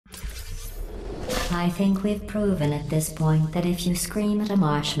I think we've proven at this point that if you scream at a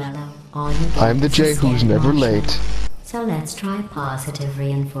marshmallow, all you get I'm the is a J who's scared never marshmallow. late. So let's try positive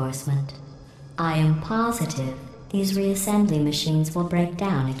reinforcement. I am positive these reassembly machines will break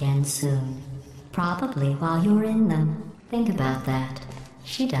down again soon. Probably while you're in them. Think about that.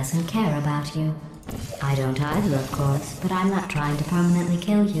 She doesn't care about you. I don't either, of course, but I'm not trying to permanently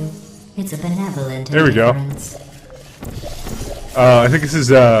kill you. It's a benevolent There we go. indifference. I think this is,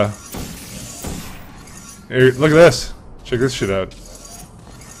 Here, look at this. Check this shit out.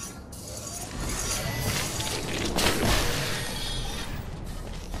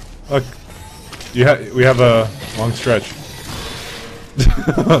 Look. We have a long stretch.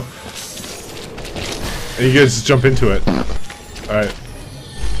 And you guys just jump into it. Alright.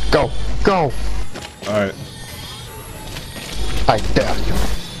 Go! Go! Alright. I dare you.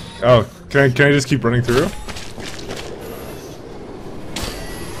 Oh, can I just keep running through?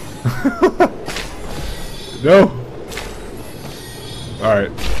 No.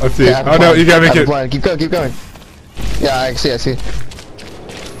 Alright, let's see. Yeah, Oh no, you gotta make it. Blind. Keep going, keep going. Yeah, I see, I see.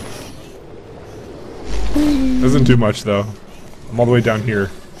 Doesn't do much though. I'm all the way down here.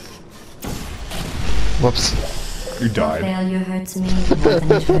 Whoops. You died. Failure hurts me more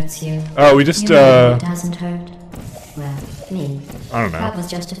than it hurts you. Oh, we just You know who it doesn't hurt? Well, me. I don't That know. was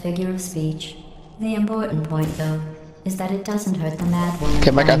just a figure of speech. The important point, though, is that it doesn't hurt the mad woman.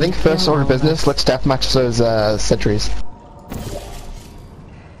 Okay, Mike, I trying think to first kill order of all of business, us. let's deathmatch those sentries.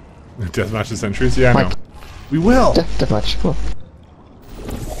 Deathmatch the sentries? Yeah, I know. Mike. We will. Deathmatch, cool.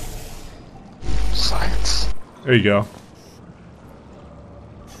 Science. There you go.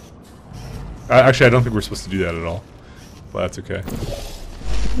 Actually, I don't think we're supposed to do that at all. But that's okay.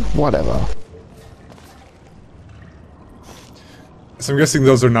 Whatever. So I'm guessing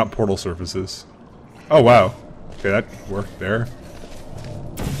those are not portal surfaces. Oh wow. Okay, that worked there.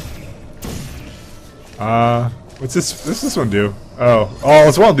 What's this one do? Oh,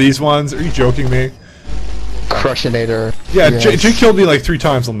 it's one of these ones. Are you joking me? Crushinator. Yeah, Yes. Jay killed me like 3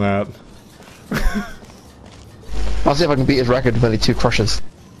 times on that. I'll see if I can beat his record with only 2 crushes.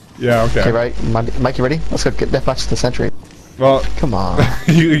 Yeah, okay. Okay, right? Mike, you ready? Let's go get deathmatch the sentry. Well, Come on.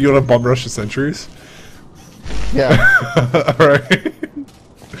 you wanna bum rush the sentries? Yeah. Alright.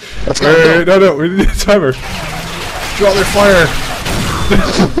 Let's go. No, we need a timer. Draw their fire!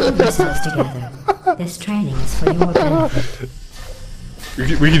 Pull yourselves together. This training is for your benefit. We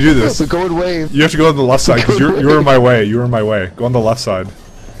can do this. We're going wave. You have to go on the left side, because you're in my way. You're in my way. Go on the left side.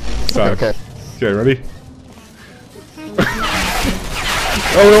 Okay. Okay, ready?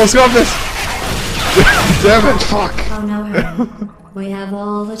 Oh, we almost got this! Damn it! Fuck. Oh no, hurry. We have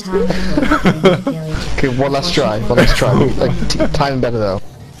all the time in the world to kill each other. Okay, one last try. One last try. Like, time better though.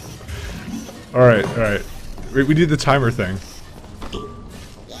 Alright, alright. We did the timer thing.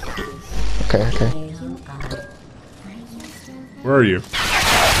 Okay, okay. Where are you?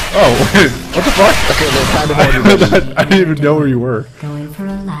 Oh, wait, what the fuck? Okay, they're kind of already I didn't even know where you were. Going for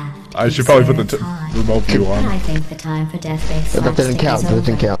a laugh. I should probably put the Time. remote view on. I think the time for death-based That didn't slapstick count. is That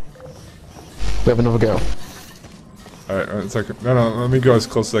didn't over. count. We have another go. Alright, a second. No, let me go as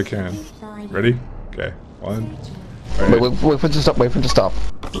close as I can. Ready? Okay. 1. Alright. Wait for him to stop. Wait for him to stop.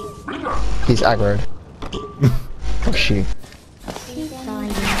 He's aggroed. Oh, she.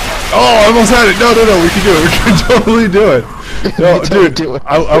 Oh, I almost had it! No, we can do it. We can totally do it. No, We totally dude, do it.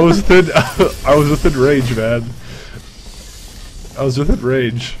 I was within, I was within range, man. I was within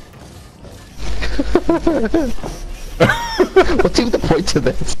range. What's even the point to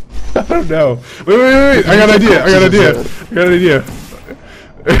this? I don't know. Wait! I got an idea.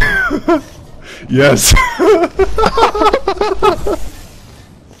 Yes.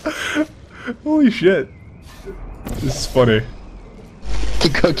 Holy shit. This is funny.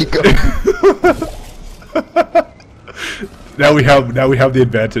 Keep going, keep going. Now we have the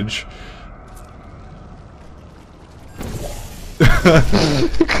advantage.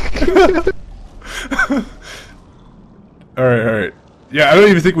 Alright. Yeah, I don't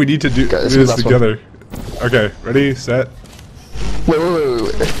even think we need to do Okay, this this is the last together. Okay, ready, set. Wait.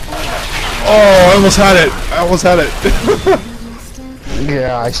 Oh, I almost had it.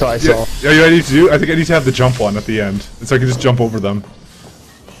 Yeah, I saw. Yeah, you know what I need to do? I think I need to have the jump one at the end. So I can just jump over them.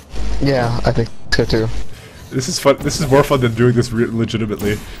 Yeah, I think so too. This is fun. This is more fun than doing this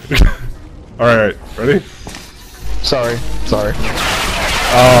legitimately. Alright, ready? Sorry.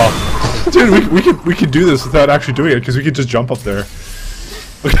 Oh, dude, we could do this without actually doing it because we could just jump up there.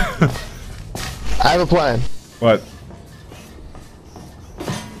 I have a plan. What?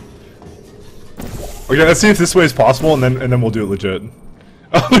 Okay, let's see if this way is possible, and then we'll do it legit.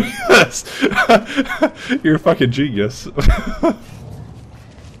 Oh yes, you're a fucking genius.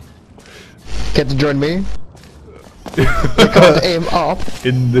 Get to join me? Click on aim up.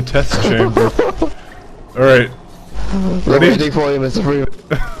 In the test chamber. Alright. We're Ready? waiting for you, Mr. Freeman.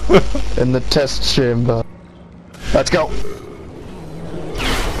 In the test chamber. Let's go.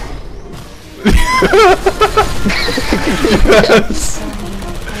 Yes!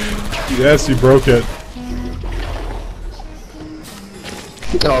 Yes, you broke it.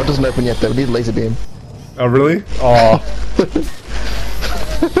 Oh, it doesn't open yet though. We need a laser beam. Oh, really? Aw.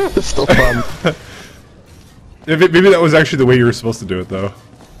 It's still fun. Maybe that was actually the way you were supposed to do it, though.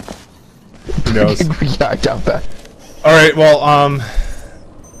 Who knows? Yeah, I doubt that. All right. Well,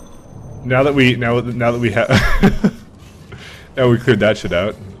 now that we have now we cleared that shit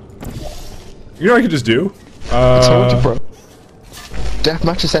out. You know what I could just do? Told you, bro.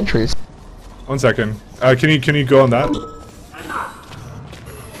 Deathmatch of centuries. 1 second. Can you go on that?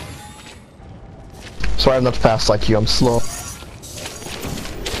 Sorry, I'm not fast like you. I'm slow.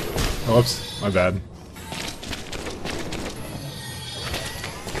 Oh, whoops. My bad.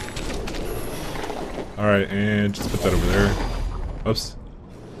 Alright, and just put that over there. Whoops.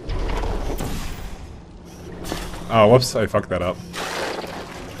 Oh, whoops. I fucked that up.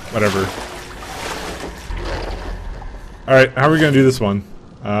 Whatever. Alright, how are we gonna do this one?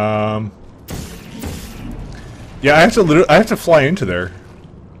 Yeah, I have to fly into there.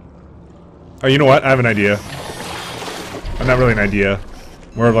 Oh, you know what? I have an idea. Not really an idea.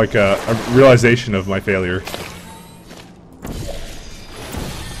 More of like a realization of my failure.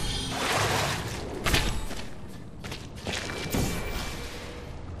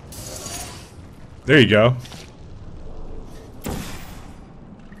 There you go.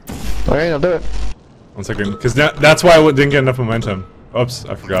 Alright, I'll do it. 1 second, because that's why I didn't get enough momentum. Oops,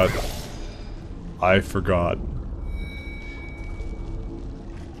 I forgot. I forgot.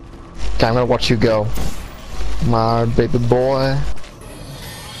 Okay, I'm gonna watch you go. My baby boy.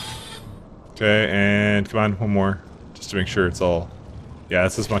 Okay, and come on, one more. Just to make sure it's all... Yeah,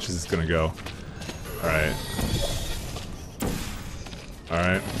 that's as much as it's gonna go. Alright.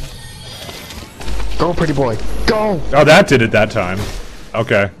 Alright. Go, pretty boy. Go! Oh, that did it that time.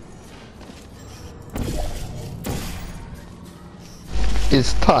 Okay.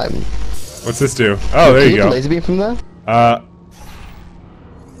 It's time. What's this do? Oh, there Can you you go. laser beam from there?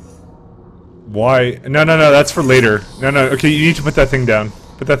 Why? No, that's for later. No, okay, you need to put that thing down.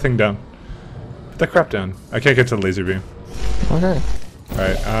 Put that thing down. Put that crap down. I can't get to the laser beam. Okay.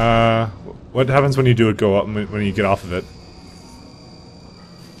 Alright, what happens when you do it go up, when you get off of it?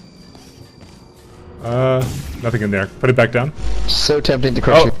 Nothing in there. Put it back down. So tempting to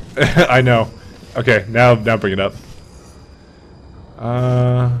crush you. Oh, I know. Okay, now bring it up.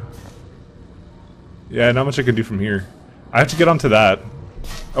 Yeah, not much I can do from here. I have to get onto that.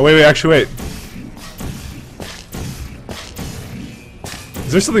 Oh, wait, actually, wait.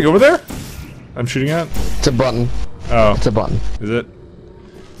 Is there something over there I'm shooting at? It's a button. Oh. It's a button. Is it?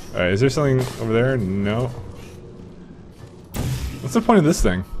 Alright, is there something over there? No. What's the point of this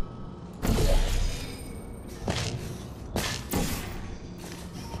thing?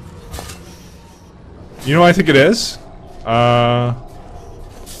 You know what I think it is?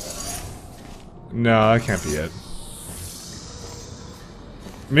 No, that can't be it.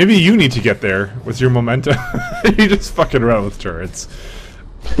 Maybe you need to get there with your momentum. You just fucking around with turrets.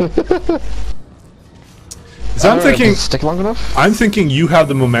 So I'm thinking... Stick long enough? I'm thinking you have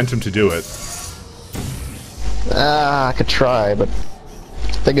the momentum to do it. I could try, but...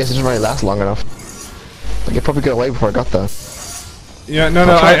 I guess it doesn't really last long enough. I could probably get away before I got there. Yeah, no,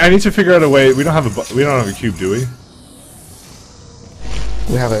 I need to figure out a way. We don't have a cube, do we?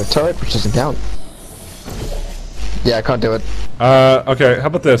 We have a turret, which doesn't count. Yeah, I can't do it. Okay, how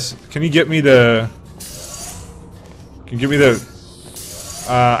about this? Can you get me the...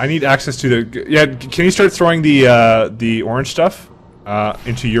 I need access to the... Yeah, can you start throwing the orange stuff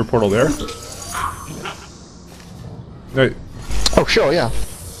into your portal there? Wait, Oh, sure, yeah.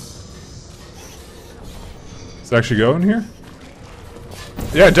 does it actually go in here?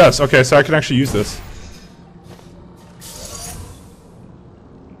 Yeah, it does. Okay, so I can actually use this.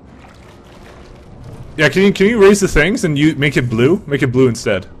 Yeah, can you raise the things and you make it blue? Make it blue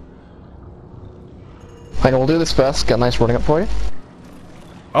instead. Hang on, we'll do this first. Get a nice running up for you.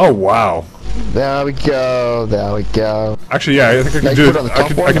 Oh wow. There we go. There we go. Actually, yeah, I think I can Now do you it. put it on the I top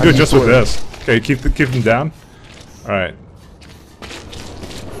can one, do it and just you with put it- this. Okay, keep them down. All right.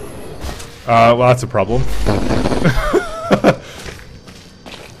 Well, that's a problem.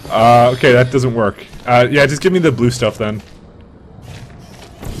 Okay, that doesn't work. Yeah, just give me the blue stuff then.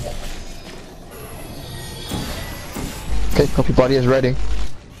 Okay, hope your body is ready.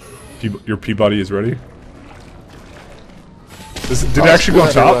 Your Peabody is ready. This Did it actually go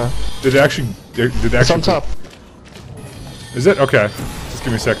on top? everywhere. Did it actually? Did it actually? It's on top. Is it? Okay. Just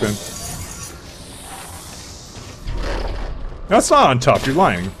give me a sec then. No, it's not on top. You're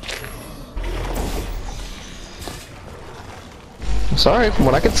lying. I'm sorry, from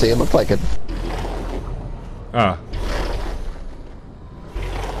what I could see, it looked like it. Ah.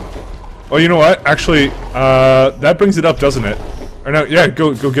 Well, you know what? Actually, that brings it up, doesn't it? Or no? Yeah.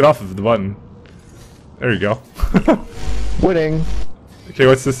 Go get off of the button. There you go. Winning. Okay,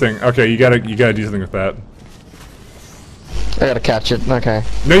 what's this thing? Okay, you gotta do something with that. I gotta catch it. Okay.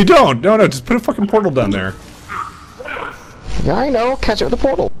 No, you don't. No, just put a fucking portal down there. Yeah, I know. Catch it with the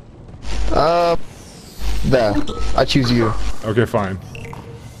portal. There. I choose you. Okay, fine.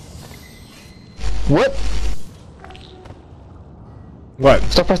 What? What?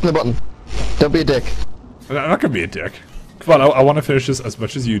 Stop pressing the button. Don't be a dick. I'm not gonna be a dick. Come on, I want to finish this as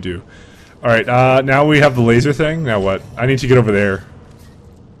much as you do. Alright, now we have the laser thing. Now what? I need to get over there.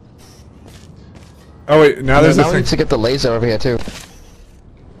 Oh wait, now there's a Now we thing. need to get the laser over here too.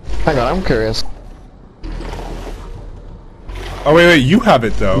 Hang on, I'm curious. Oh wait, you have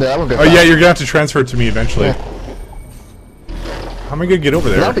it though. Yeah, I'm good oh now. yeah, you're gonna have to transfer it to me eventually. Yeah. How am I gonna get over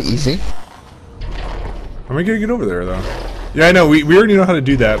there? That'll be easy. How am I gonna get over there though? Yeah, I know, we already know how to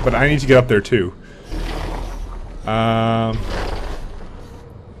do that, but I need to get up there too.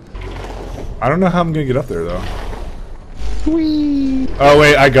 I don't know how I'm gonna get up there though. Whee! Oh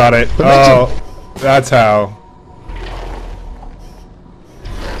wait, I got it. Momentum. Oh, that's how.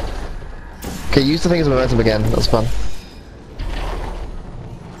 Okay, use the thing as momentum again. That's fun.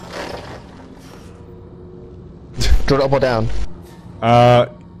 Draw it up or down.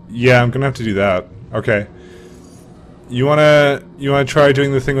 Yeah, I'm gonna have to do that. Okay. You wanna try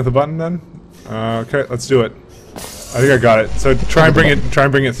doing the thing with the button then? Okay, let's do it. I think I got it. So try and bring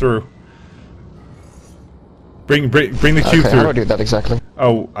it through. Bring the cube Okay, how do I through. do that exactly?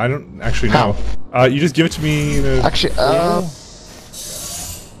 Oh, I don't actually know. You just give it to me. Actually,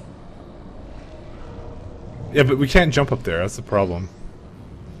 Yeah, but we can't jump up there. That's the problem.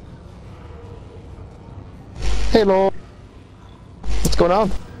 hey, Lord. What's going on?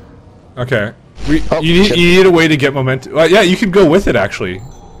 Okay. Oh, you shit. need a way to get momentum. Yeah, you can go with it actually.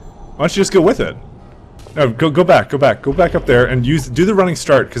 Why don't you just go with it? No, go back up there and do the running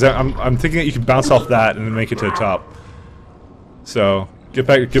start because I'm thinking that you can bounce off that and then make it to the top. So get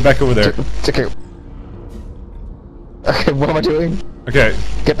back over there. Okay. Okay, what am I doing? Okay.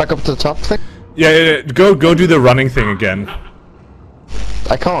 Get back up to the top thing? Yeah. Go do the running thing again.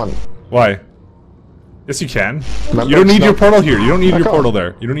 I can't. Why? Yes, you can. Remember, You don't it's need your not- portal here. You don't need I your can't. portal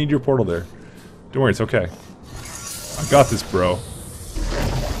there. You don't need your portal there. Don't worry, it's okay. I got this, bro.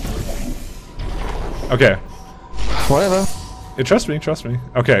 Okay. Whatever. Yeah, trust me.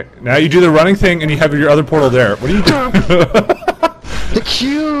 Okay, now you do the running thing and you have your other portal there. What are you doing? The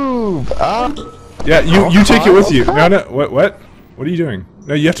cube! Yeah, you take it with you. No, what? What are you doing?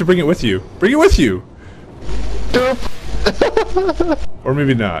 No, you have to bring it with you. Bring it with you! Doop. Or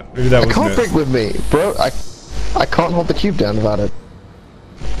maybe not. Maybe that I can't wasn't bring it. with me, bro. I can't hold the cube down without it.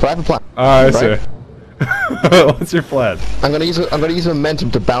 But I have a plan. I right? see. What's your plan? I'm gonna use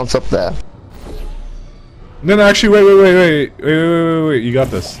momentum to bounce up there. No, actually, wait. You got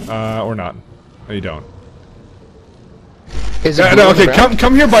this. Or not. No, you don't. Is it No, blue on the okay, ground?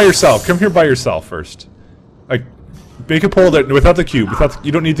 come here by yourself. Come here by yourself first. Like, make a pole that without the cube.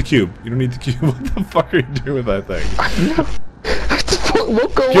 You don't need the cube. You don't need the cube. What the fuck are you doing with that thing?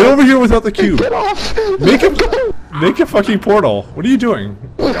 Won't go Get away. over here without the cube. Get off! Make Let go! Make a fucking portal. What are you doing?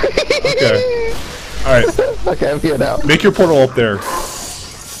 Okay. All right. Okay, I'm here now. Make your portal up there.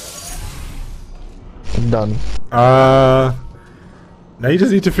 I'm done. Now you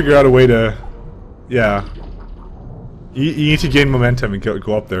just need to figure out a way to, yeah. You need to gain momentum and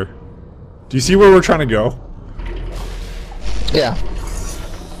go up there. Do you see where we're trying to go? Yeah.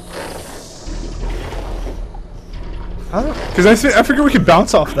 Because I figure we could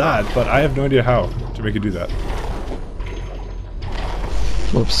bounce off that, but I have no idea how to make it do that.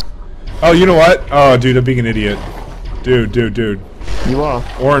 Whoops. Oh, you know what? Oh, dude, I'm being an idiot. Dude. You are.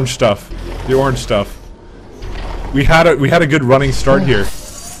 Orange stuff. The orange stuff. We had a good running start here.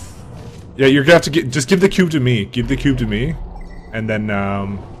 Yeah, you're gonna have to just give the cube to me. Give the cube to me, and then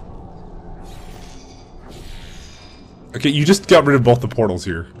okay, you just got rid of both the portals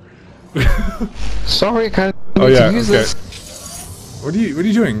here. Sorry, I kind of Oh need yeah. to use Okay. this. What are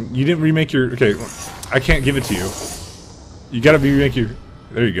you doing? You didn't remake your. Okay, I can't give it to you. You gotta remake your.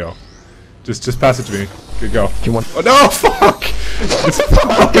 There you go. Just pass it to me. Good go. Do you want? Oh no! Fuck! It's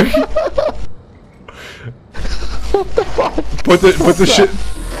fuck! What the fuck?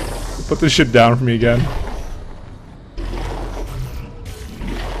 Put the shit down for me again.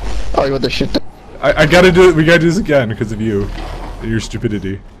 Oh, you want the shit down? I gotta do it. We gotta do this again because of you. Your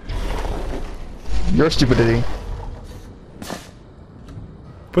stupidity. Your stupidity.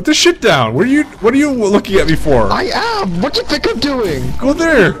 Put the shit down. What are you looking at me for? I am! What do you think I'm doing? Go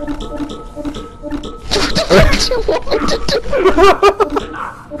there. What do you want me to do?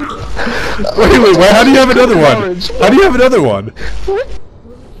 Wait. How do you have another one? How do you have another one? What?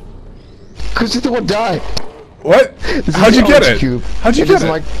 Because the other one died. What? How'd you get it? Cube. How'd you get it?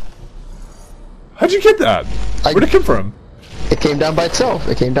 Like, how'd you get that? Where'd it come from? it came down by itself.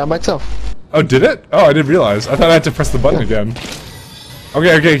 It came down by itself. Oh, did it? Oh, I didn't realize. I thought I had to press the button again.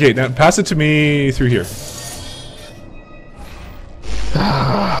 Okay. Now pass it to me through here.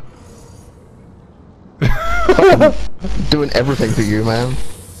 Doing everything for you, man.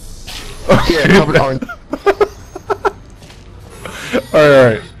 Here, covered orange.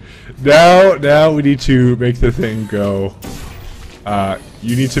 Alright. Now we need to make the thing go.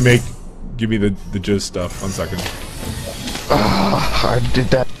 You need to give me the jizz stuff. 1 second. I did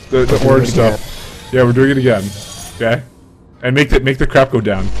that. The orange stuff. Yeah, we're doing it again. Okay? And make the crap go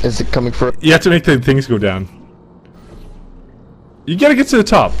down. Is it coming for? You have to make the things go down. You gotta get to the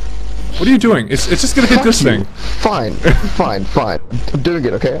top. What are you doing? It's just gonna hit this thing. Fine. Fine. I'm doing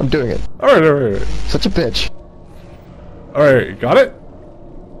it, okay? I'm doing it. Alright. Such a bitch. Alright, got it?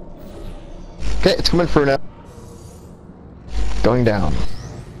 Okay, it's coming through now. Going down.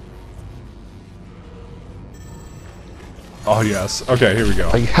 Oh yes. Okay, here we go.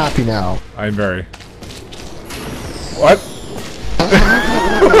 Are you happy now? I'm very. What?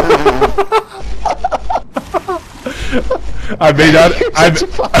 I may not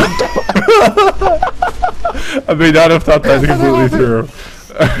have thought that completely through.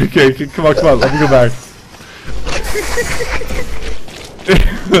 Okay, come on, let me go back.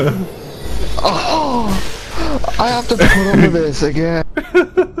 Oh, I have to put over this again.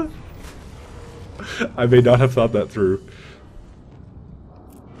 I may not have thought that through.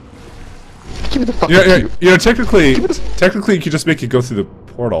 Give me the fucking cube. You know, technically, you could just make it go through the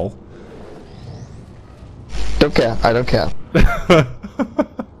portal. Don't care. I don't care.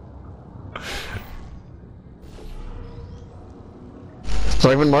 It's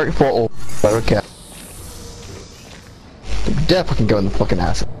not even marked portal. I don't care. Yeah, fucking go in the fucking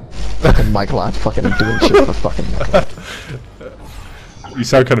ass. Fucking Michael, I'm fucking doing shit for fucking Michael. You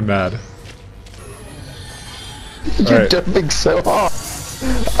sound kind of mad. You're derping so hard.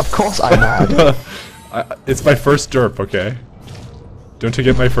 Of course I'm mad. It's my first derp, okay? Don't you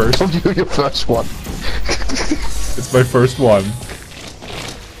get my first? Don't do your first one. It's my first one.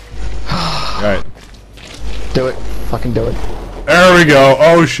 Alright. Do it. Fucking do it. There we go.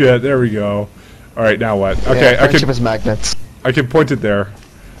 Oh shit, there we go. Alright, now what? Okay, yeah, friendship is magnets. I can point it there.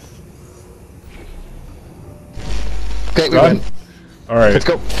 Okay, we win. Alright. Let's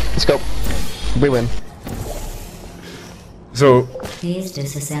go. Let's go. We win. So... These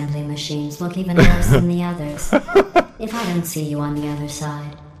disassembly machines look even worse than the others. If I don't see you on the other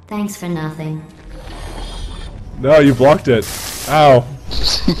side, thanks for nothing. No, you blocked it. Ow.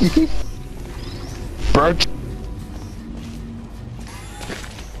 Birch.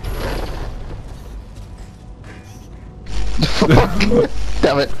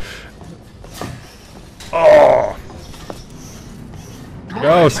 Damn it. Oh.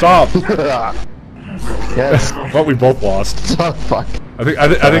 No, stop. Yes. Well, we both lost. Oh fuck. I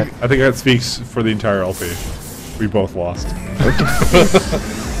think that speaks for the entire LP. We both lost.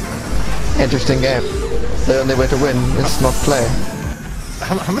 Interesting game. The only way to win is not play.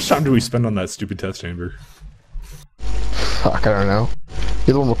 How much time do we spend on that stupid test chamber? Fuck, I don't know.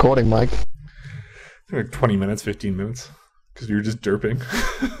 You're the one recording, Mike. Like 20 minutes, 15 minutes. Because we were just derping.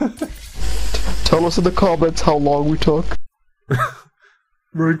 Tell us in the comments how long we took.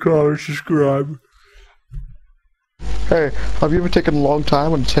 Rate, comment, subscribe. Hey, have you ever taken a long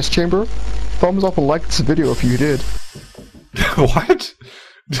time on a test chamber? Thumbs up and like this video if you did. What?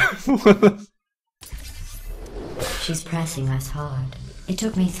 She's pressing us hard. It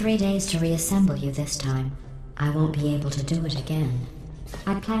took me 3 days to reassemble you this time. I won't be able to do it again.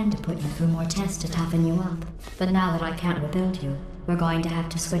 I planned to put you through more tests to toughen you up, but now that I can't rebuild you, we're going to have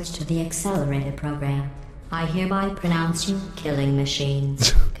to switch to the accelerated program. I hereby pronounce you killing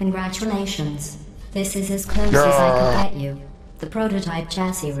machines. Congratulations. This is as close as I could get you. The prototype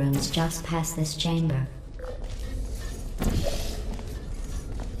chassis room's just past this chamber.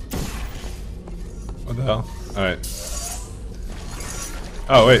 What the hell? Alright.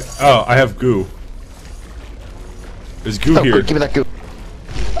 Oh, wait. Oh, I have goo. There's goo here. Quick, give me that goo.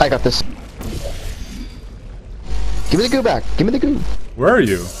 I got this. Give me the goo back. Give me the goo. Where are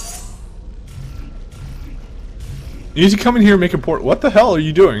you? You need to come in here and make a port. What the hell are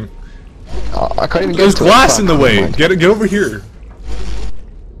you doing? I can't even get There's to glass it. in the way. Get over here.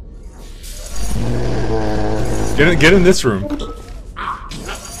 Get in this room.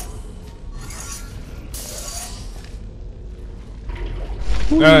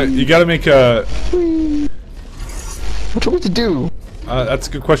 You gotta make a. What do you want me to do? That's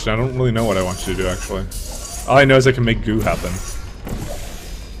a good question. I don't really know what I want you to do actually. All I know is I can make goo happen.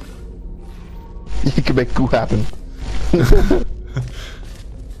 You can make goo happen.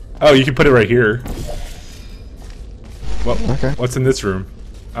 Oh, you can put it right here. Well, Okay. what's in this room?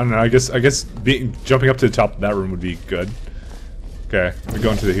 I don't know. I guess jumping up to the top of that room would be good. Okay, we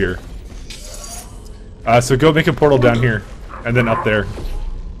go into here. So go make a portal down here, and then up there.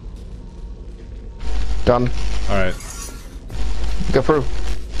 Done. All right. Go through.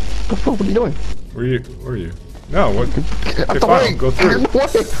 Go through. What are you doing? Where are you? No. What? Get out Okay, the fine, way. go through. Get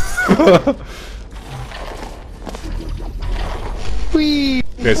out the way. Whee!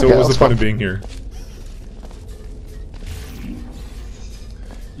 Okay, so Okay, what was the that's point fine. of being here?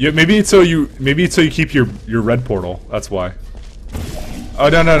 Yeah, maybe it's so you keep your red portal. That's why. Oh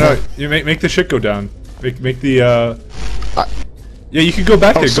no! You make the shit go down. Make the Yeah, you can go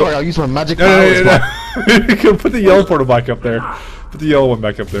back Oh, there. sorry. Go. I'll use my magic No, powers. no. You can put the yellow portal back up there. Put the yellow one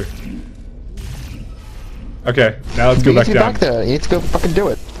back up there. Okay, now let's go You need back to down. back there. You need to go fucking do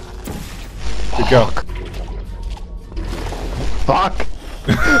it. Here, go. Fuck.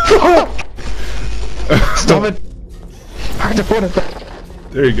 Fuck. Stop it. Back to put it back.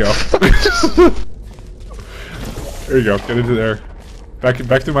 There you go. There you go. Get into there. Back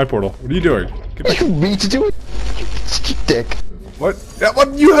to my portal. What are you doing? Get back. You need to do it. You such a dick. What? Yeah,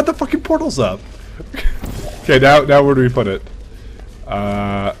 what? You had the fucking portals up. Okay, now where do we put it?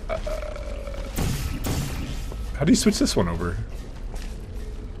 How do you switch this one over?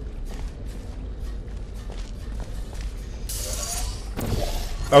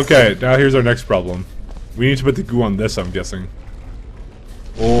 Okay, now here's our next problem. We need to put the goo on this, I'm guessing.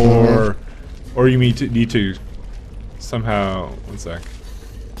 Or you need to somehow. One sec.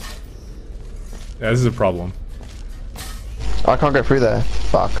 Yeah, this is a problem. I can't go through there.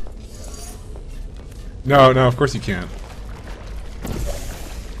 Fuck. No, of course you can't.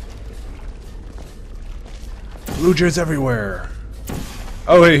 Blue jays everywhere.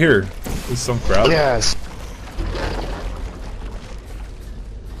 Oh, wait, here. There's some crap. Yes.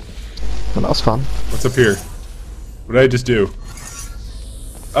 Well, that was fun. What's up here? What did I just do?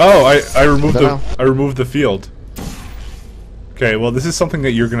 Oh, I removed I removed the field. Okay, well this is something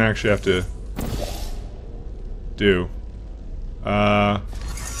that you're gonna actually have to do.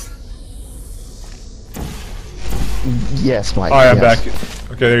 Yes, Mike. Alright, I'm yes.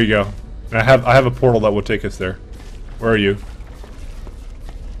 back. Okay, there you go. And I have a portal that will take us there. Where are you?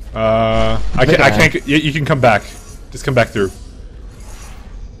 I can't. You can come back. Just come back through.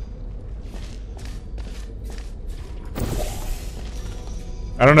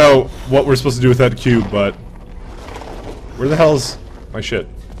 I don't know what we're supposed to do with that cube, but where the hell's my shit?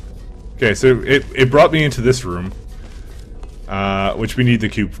 Okay, so it brought me into this room, which we need the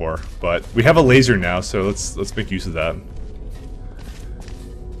cube for. But we have a laser now, so let's make use of that.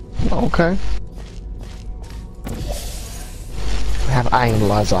 Okay. I have iron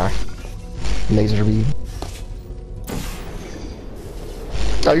laser. Laser beam.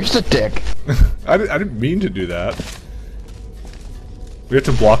 Oh, you're just a dick. I didn't mean to do that. We have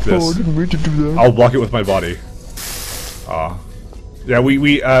to block this. Oh, I didn't mean to do that. I'll block it with my body. Yeah,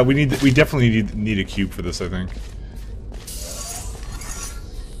 we definitely need a cube for this, I think.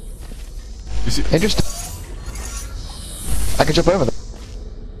 You see, Interesting. I can jump over them.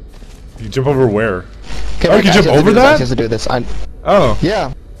 you jump over where? Okay, Oh, you can jump over that? I have to do this. Oh.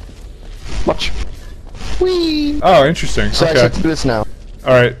 Yeah. Watch. Whee! Oh, interesting. So I Okay. have to do this now.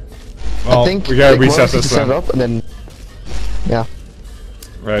 All right. Well, I think we gotta like, reset once you this set it then. up and then. Yeah.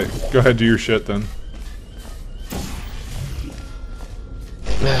 Right. Go ahead, do your shit then.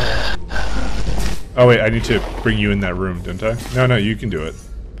 Oh wait, I need to bring you in that room, didn't I? No, you can do it.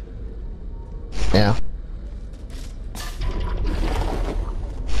 Yeah.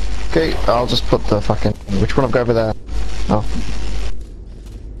 Okay, I'll just put the fucking. Which one I've got over there? Oh.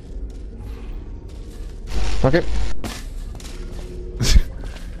 Okay.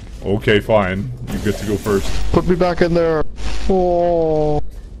 Okay, fine. You get to go first. Put me back in there. Oh.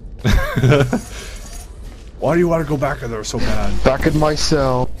 Why do you want to go back in there so bad? Back in my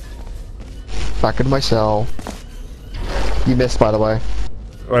cell. Back in my cell. You missed, by the way.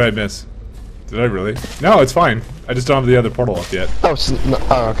 What did I miss? Did I really? No, it's fine. I just don't have the other portal up yet. Oh, no,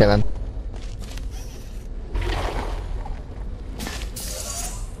 oh, okay then.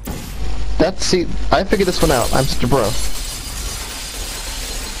 See, I figured this one out. I'm such a bro.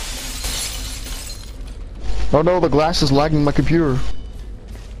 Oh no, the glass is lagging my computer.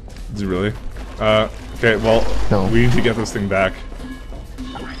 Is it really? Okay, well, No. we need to get this thing back.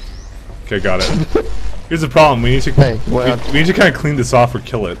 Okay, got it. Here's the problem, we need to Hey, what? we need to kind of clean this off or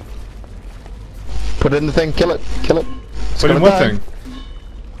kill it. Put it in the thing, kill it, kill it. It's Put in gonna what die. thing?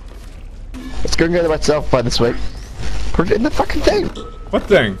 It's gonna go by itself by this way. Put it in the fucking thing. What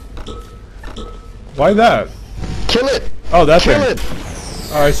thing? Why that? Kill it. Oh, that Kill thing. it.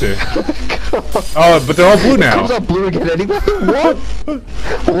 Oh, I see. Oh, but they're all blue It now. comes out blue again anyway. What?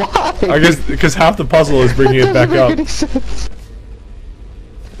 Why? I guess because half the puzzle is bringing it back doesn't up. make any sense.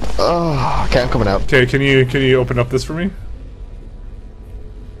 Oh, okay, I'm coming out. Okay, can you open up this for me?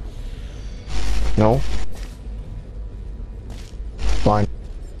 No. Fine.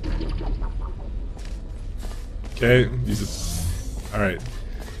 Okay, use it. All right.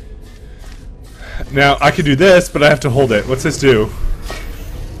 Now I could do this, but I have to hold it. What's this do?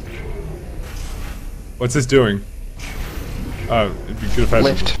 What's this doing? Oh, it'd be good if I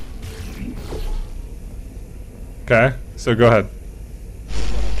Lift. Okay, so go ahead.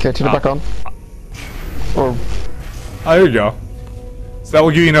 Okay, turn it back on. Or Oh, there you go. So that will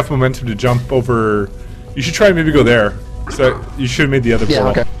give you enough momentum to jump over. You should try and maybe go there. So you should have made the other yeah,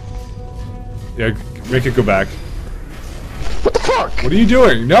 portal. okay. Yeah, make it go back. What the fuck? What are you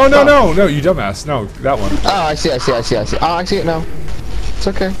doing? No, no, no, no, you dumbass. No, that one. Oh, I see. Oh, I see it now. It's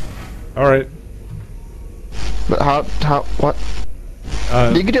okay. All right. But how, what?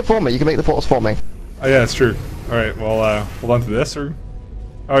 You can do it for me. You can make the portals for me. Oh yeah, that's true. All right, well, hold on to this, or...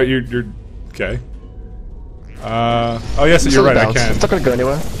 Oh, you're... Okay. Oh yes, you're right, I can. It's not gonna go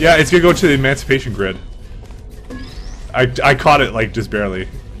anywhere. Yeah, it's gonna go to the Emancipation Grid. I caught it, like, just barely.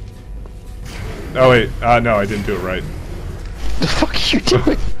 Oh wait, no, I didn't do it right. The fuck are you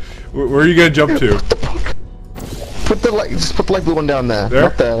doing? Where are you gonna jump to? What the fuck? Put the just put the light blue one down there. There?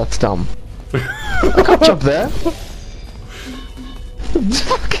 Not there, that's dumb. I can't jump there.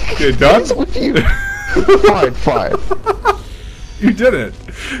 Okay, done? What is with you? Fine. You did it!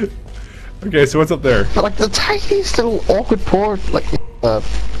 Okay, so what's up there? But like the tiniest little awkward pour, like,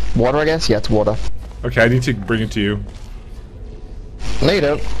 water I guess? Yeah, it's water. Okay, I need to bring it to you. No you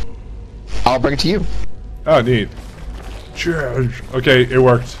don't. I'll bring it to you. Oh, neat. Cheers. Okay, it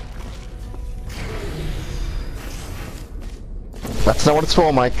worked. That's not what it's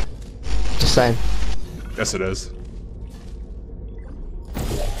for, Mike. Just saying. Yes, it is.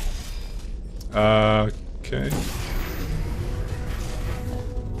 Okay.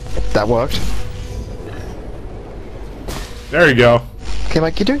 That worked. There you go. Okay,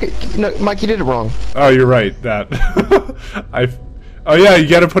 Mike, you're doing it. No, Mike, you did it wrong. Oh, you're right. That. Oh yeah, you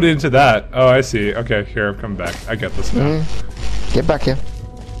gotta put it into that. Oh, I see. Okay, here, I'm coming back. I get this now. Get back here.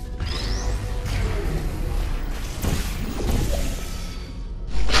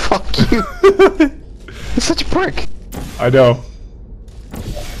 Fuck you. You're such a prick. I know.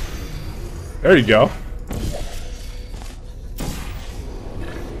 There you go.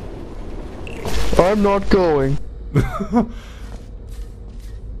 I'm not going.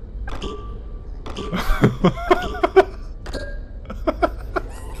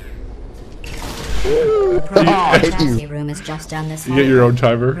 I hate you. Taxi room is just down this You get your own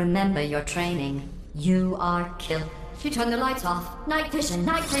timer. Remember your training. You are killed. She turned the lights off. Night vision,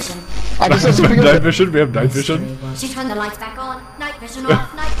 night vision. I just said something Night vision? We have night vision? She turned the lights back on. Night vision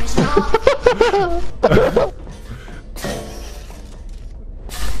off, night vision off.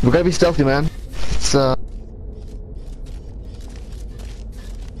 We gotta be stealthy, man. It's You're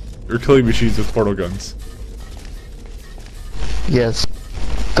killing machines with portal guns. yes.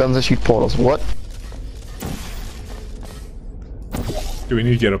 Guns that shoot portals. What? Do we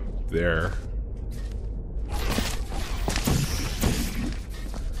need to get up there?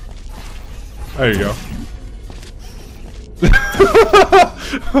 There you go.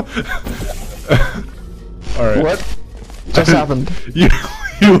 Alright. What? Just happened. You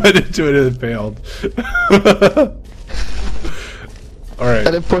went into it and it failed. Alright.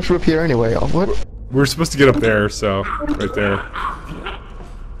 I didn't push her up here anyway. Oh, what? We're supposed to get up there, so right there.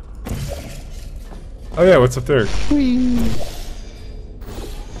 Oh yeah, what's up there? Whee.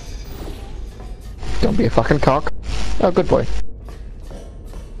 Don't be a fucking cock. Oh, good boy.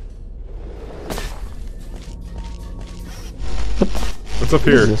 What's up What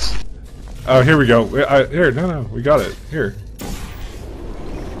here? is this? Oh, here we go. Here, no, we got it. Here.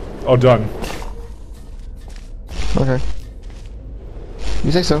 Oh, done. Okay.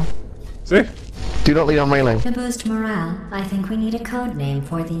 You say so. See? Do not lead on railing. To boost morale, I think we need a code name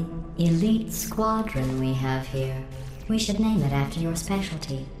for the elite squadron we have here. We should name it after your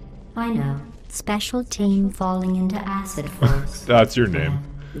specialty. I know. Special team falling into acid force. That's your name.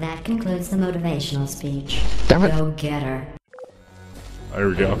 That concludes the motivational speech. Damn it. Go get her. There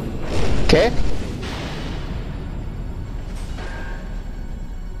we go. Okay.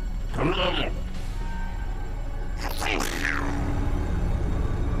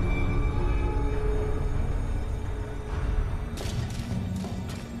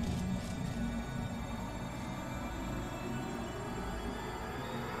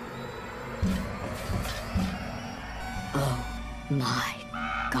 My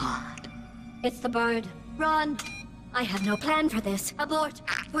God. It's the bird. Run! I have no plan for this. Abort!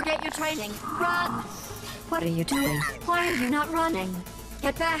 Forget your training. Run! What are you doing? Why are you not running?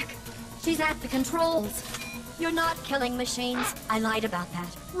 Get back! She's at the controls. You're not killing machines. I lied about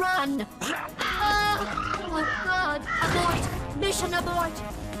that. Run! Ah! Oh God! Abort! Mission abort!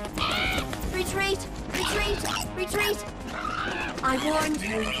 Retreat! Retreat! Retreat! I warned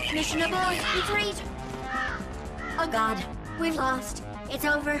you. Mission abort! Retreat! Oh God! We've lost. It's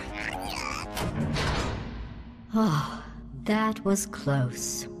over. Oh, that was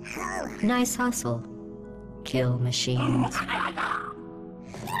close. Nice hustle. Kill machines.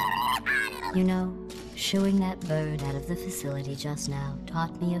 You know, shooing that bird out of the facility just now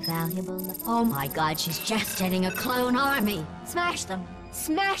taught me a valuable... Oh my God, she's gestating a clone army. Smash them.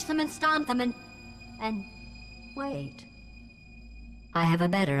 Smash them and stomp them and... Wait. I have a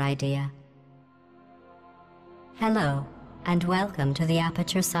better idea. Hello. And welcome to the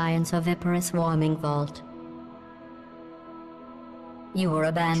Aperture Science Oviparous Warming Vault. You were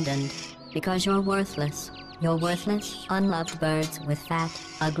abandoned because you're worthless. You're worthless, unloved birds with fat,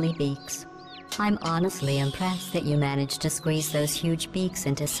 ugly beaks. I'm honestly impressed that you managed to squeeze those huge beaks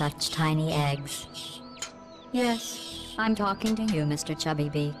into such tiny eggs. Yes, I'm talking to you, Mr. Chubby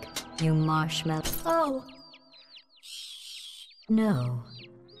Beak. You marshmallow. Oh! No,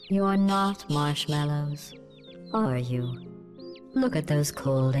 you're not marshmallows. Are you? Look at those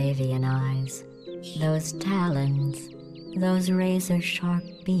cold avian eyes, those talons, those razor-sharp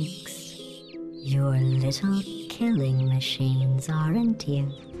beaks. You're little killing machines, aren't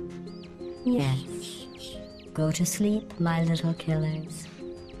you? Yes. Go to sleep, my little killers.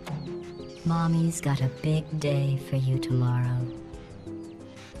 Mommy's got a big day for you tomorrow.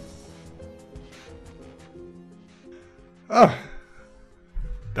 Oh,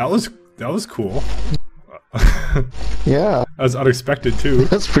 that was cool. Yeah. That was unexpected too.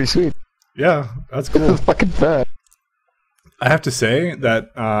 That's pretty sweet. Yeah, that's cool. Fucking bad. I have to say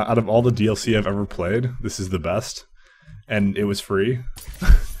that out of all the DLC I've ever played, this is the best, and it was free.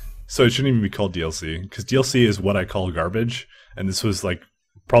 So it shouldn't even be called DLC, because DLC is what I call garbage, and this was like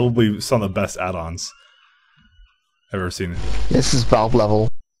probably some of the best add-ons I've ever seen. This is Valve level,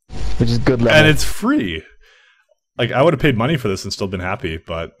 which is good level. And it's free. Like, I would have paid money for this and still been happy,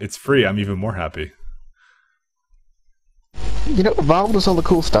 but it's free. I'm even more happy. You know, Valve does all the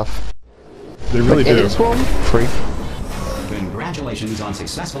cool stuff. They really do. This one, free. Congratulations on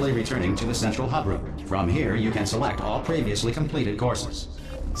successfully returning to the Central Hub Room. From here, you can select all previously completed courses.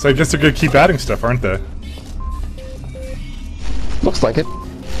 So I guess they're going to keep adding stuff, aren't they? Looks like it.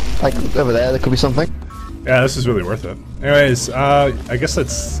 Like, over there could be something. Yeah, this is really worth it. Anyways, I guess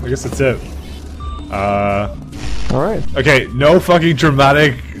that's it. Alright. Okay, no fucking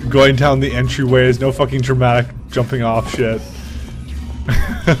dramatic going down the entryways, no fucking dramatic jumping off shit.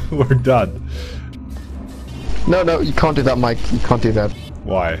 We're done. No, you can't do that, Mike. You can't do that.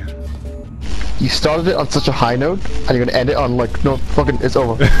 Why? You started it on such a high note, and you're gonna end it on like, no, fucking, it's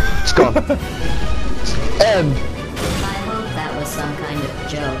over. It's gone. End.